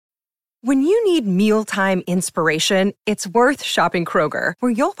When you need mealtime inspiration, it's worth shopping Kroger,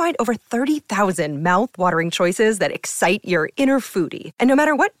 where you'll find over 30,000 mouth-watering choices that excite your inner foodie. And no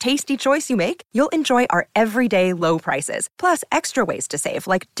matter what tasty choice you make, you'll enjoy our everyday low prices, plus extra ways to save,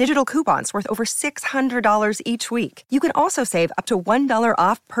 like digital coupons worth over $600 each week. You can also save up to $1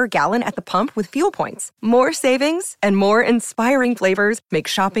 off per gallon at the pump with fuel points. More savings and more inspiring flavors make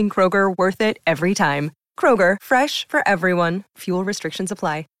shopping Kroger worth it every time. Kroger, fresh for everyone. Fuel restrictions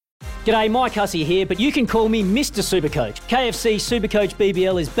apply. G'day, Mike Hussey here, but you can call me Mr. Supercoach. KFC Supercoach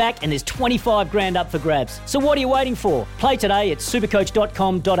BBL is back and there's 25 grand up for grabs. So what are you waiting for? Play today at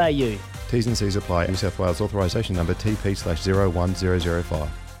supercoach.com.au. T's and C's apply. New South Wales authorisation number TP/01005.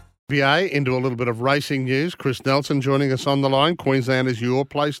 VA into a little bit of racing news. Chris Nelson joining us on the line. Queensland is your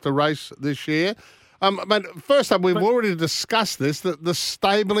place to race this year. But first up, we've already discussed this, the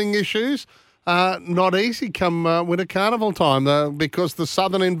stabling issues. Not easy come winter carnival time because the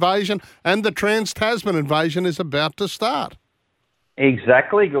southern invasion and the Trans-Tasman invasion is about to start.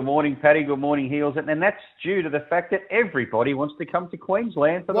 Exactly. Good morning, Paddy. Good morning, Heels. And that's due to the fact that everybody wants to come to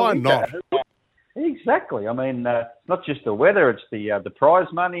Queensland for the winter. Why not? Exactly. I mean, not just the weather, it's the prize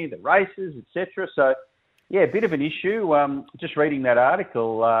money, the races, etc. So, yeah, a bit of an issue. Just reading that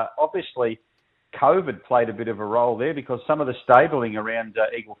article, obviously COVID played a bit of a role there because some of the stabling around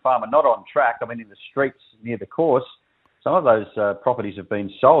Eagle Farm are not on track. I mean, in the streets near the course, some of those properties have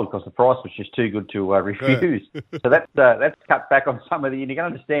been sold because the price was just too good to refuse. So that's cut back on some of the, and you can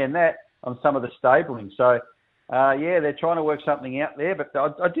understand that, on some of the stabling. So, they're trying to work something out there. But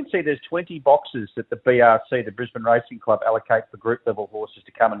I did see there's 20 boxes that the BRC, the Brisbane Racing Club, allocate for group level horses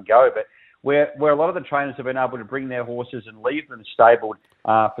to come and go. But where a lot of the trainers have been able to bring their horses and leave them stabled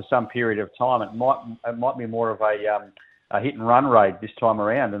for some period of time, it might be more of a hit and run raid this time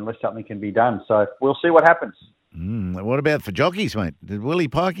around unless something can be done. So we'll see what happens. What about for jockeys, mate? Did Willie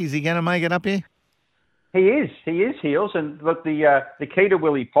Pike, is he going to make it up here? He is, Heels. And look, the key to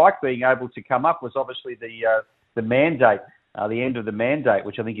Willie Pike being able to come up was obviously the mandate, the end of the mandate,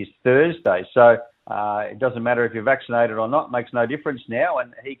 which I think is Thursday. So it doesn't matter if you're vaccinated or not, makes no difference now,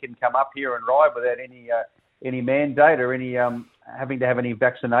 and he can come up here and ride without any mandate or any having to have any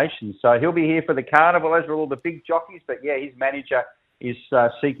vaccinations. So he'll be here for the carnival, as are all the big jockeys. But yeah, his manager is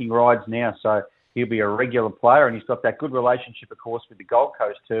seeking rides now, so he'll be a regular player, and he's got that good relationship, of course, with the Gold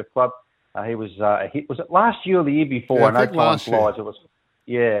Coast Turf Club. He was a hit. Was it last year or the year before? Yeah, I know think time last flies. year. It was.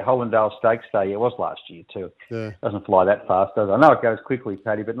 Yeah, Hollindale Stakes Day. Yeah, it was last year too. Yeah. Doesn't fly that fast, does it? I know it goes quickly,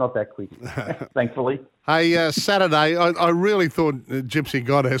 Paddy, but not that quick, thankfully. Hey, Saturday, I really thought Gypsy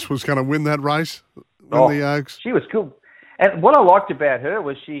Goddess was going to win that race in the Oaks. She was cool. And what I liked about her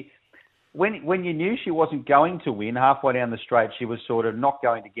was when you knew she wasn't going to win, halfway down the straight, she was sort of not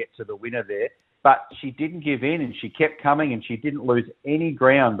going to get to the winner there. But she didn't give in, and she kept coming, and she didn't lose any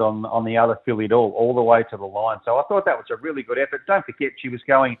ground on the other filly at all the way to the line. So I thought that was a really good effort. Don't forget, she was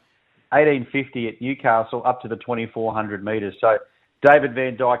going 1850 at Newcastle up to the 2,400 metres. So David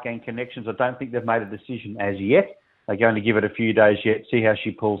Van Dyke and Connections, I don't think they've made a decision as yet. They're going to give it a few days yet, see how she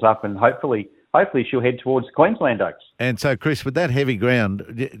pulls up, and hopefully she'll head towards Queensland Oaks. And so, Chris, with that heavy ground,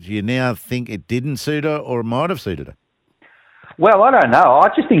 do you now think it didn't suit her or it might have suited her? Well, I don't know. I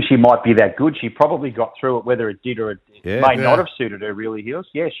just think she might be that good. She probably got through it, whether it did or it may not have suited her, really, Heels.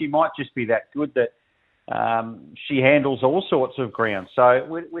 Yeah, she might just be that good that she handles all sorts of ground. So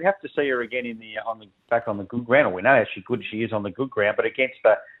we'd have to see her again back on the good ground. Or we know how good she is on the good ground, but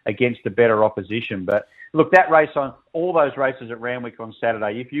against the better opposition. But look, that race on all those races at Randwick on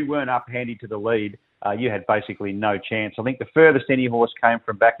Saturday, if you weren't up handy to the lead, you had basically no chance. I think the furthest any horse came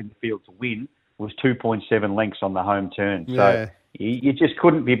from back in the field to win was 2.7 lengths on the home turn. So you just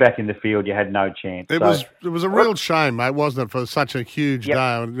couldn't be back in the field. You had no chance. It was a real shame, mate, wasn't it, for such a huge day?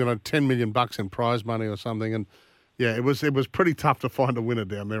 $10 million in prize money or something. And yeah, it was pretty tough to find a winner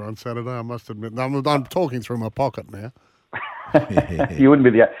down there on Saturday, I must admit. I'm talking through my pocket now. You wouldn't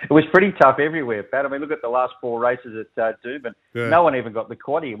be there. It was pretty tough everywhere, Pat. I mean, look at the last four races at Dubin. Yeah. No one even got the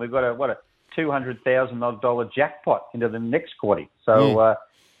quaddie, and we've got a $200,000 jackpot into the next quaddie. So.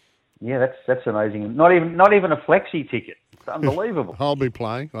 Yeah, that's amazing. Not even a flexi ticket. It's unbelievable. I'll be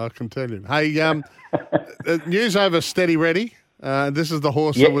playing, I can tell you. Hey, news over Steady Ready. This is the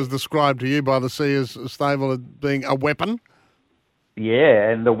horse that was described to you by the Sears stable as being a weapon.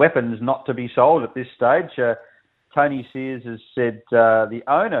 Yeah, and the weapon is not to be sold at this stage. Tony Sears has said the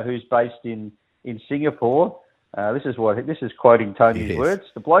owner, who's based in Singapore. This is quoting Tony's words.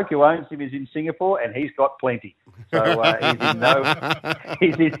 The bloke who owns him is in Singapore, and he's got plenty. So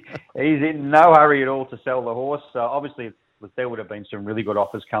he's in no hurry at all to sell the horse. Obviously, there would have been some really good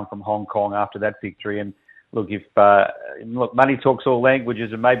offers come from Hong Kong after that victory, and look, if money talks all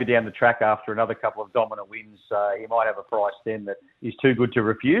languages, and maybe down the track after another couple of dominant wins, he might have a price then that is too good to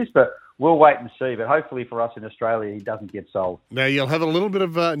refuse. But we'll wait and see. But hopefully for us in Australia, he doesn't get sold. Now, you'll have a little bit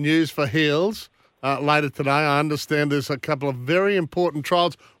of news for Heels later today. I understand there's a couple of very important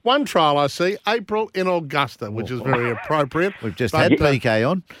trials. One trial I see, April in Augusta, which is very appropriate. We've just had PK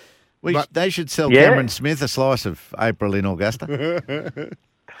on. They should sell Cameron Smith a slice of April in Augusta.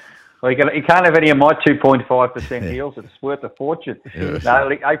 Well, you can't have any of my 2.5% Heels. It's worth a fortune. Yes.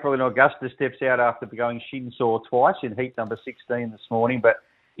 No, April in Augusta steps out after going shin sore twice in heat number 16 this morning, but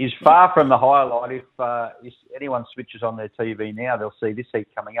is far from the highlight. If anyone switches on their TV now, they'll see this heat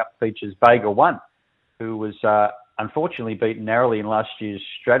coming up features Vega 1, who was unfortunately beaten narrowly in last year's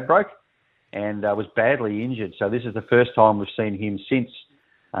Stradbroke and was badly injured. So this is the first time we've seen him since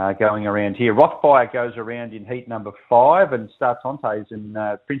going around here. Rockfire goes around in heat number 5, and Star Tontes and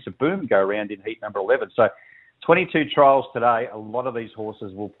Prince of Boom go around in heat number 11. So 22 trials today. A lot of these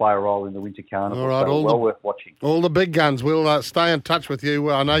horses will play a role in the Winter Carnival. All right, so worth watching. All the big guns. We'll stay in touch with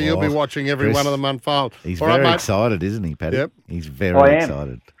you. I know you'll be watching every one of them unfold. He's very excited, isn't he, Paddy? Yep. He's very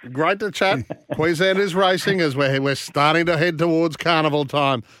excited. Great to chat. Queensland is racing as we're starting to head towards carnival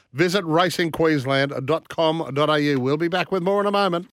time. Visit racingqueensland.com.au. We'll be back with more in a moment.